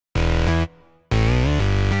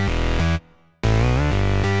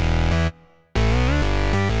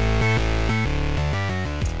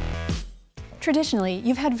Traditionally,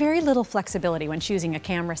 you've had very little flexibility when choosing a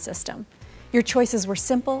camera system. Your choices were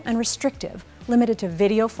simple and restrictive, limited to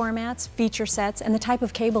video formats, feature sets, and the type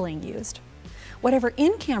of cabling used. Whatever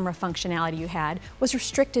in-camera functionality you had was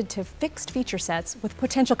restricted to fixed feature sets with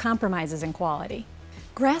potential compromises in quality.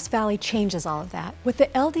 Grass Valley changes all of that with the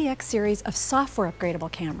LDX series of software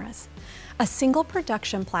upgradable cameras. A single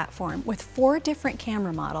production platform with 4 different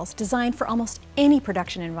camera models designed for almost any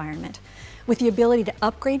production environment, with the ability to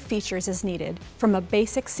upgrade features as needed from a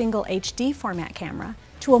basic single HD format camera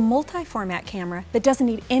to a multi-format camera that doesn't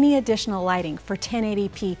need any additional lighting for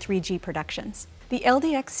 1080p 3G productions. The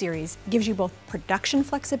LDX series gives you both production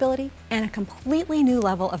flexibility and a completely new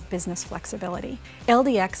level of business flexibility.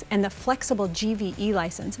 LDX and the flexible GVE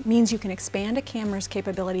license means you can expand a camera's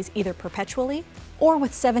capabilities either perpetually or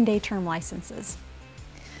with 7-day term licenses.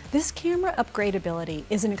 This camera upgradability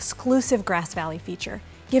is an exclusive Grass Valley feature,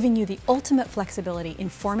 giving you the ultimate flexibility in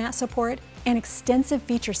format support and extensive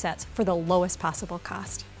feature sets for the lowest possible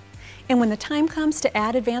cost. And when the time comes to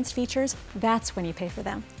add advanced features, that's when you pay for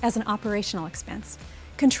them, as an operational expense.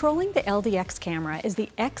 Controlling the LDX camera is the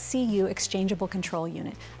XCU Exchangeable Control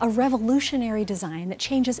Unit, a revolutionary design that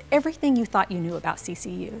changes everything you thought you knew about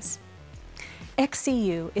CCUs.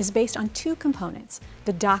 XCU is based on 2 components,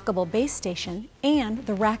 the dockable base station and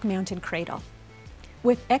the rack-mounted cradle.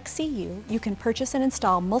 With XCU, you can purchase and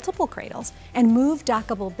install multiple cradles and move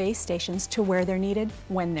dockable base stations to where they're needed,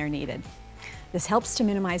 when they're needed. This helps to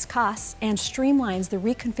minimize costs and streamlines the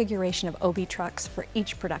reconfiguration of OB trucks for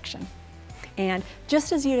each production. And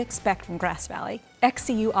just as you'd expect from Grass Valley,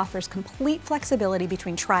 XCU offers complete flexibility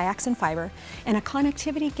between Triax and fiber and a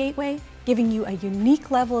connectivity gateway giving you a unique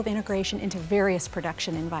level of integration into various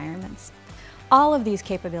production environments. All of these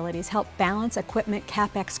capabilities help balance equipment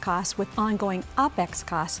CapEx costs with ongoing OpEx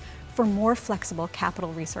costs for more flexible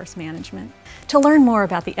capital resource management. To learn more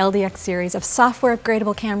about the LDX series of software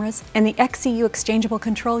upgradable cameras and the XCU Exchangeable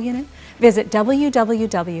Control Unit, visit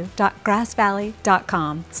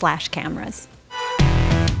www.grassvalley.com/cameras.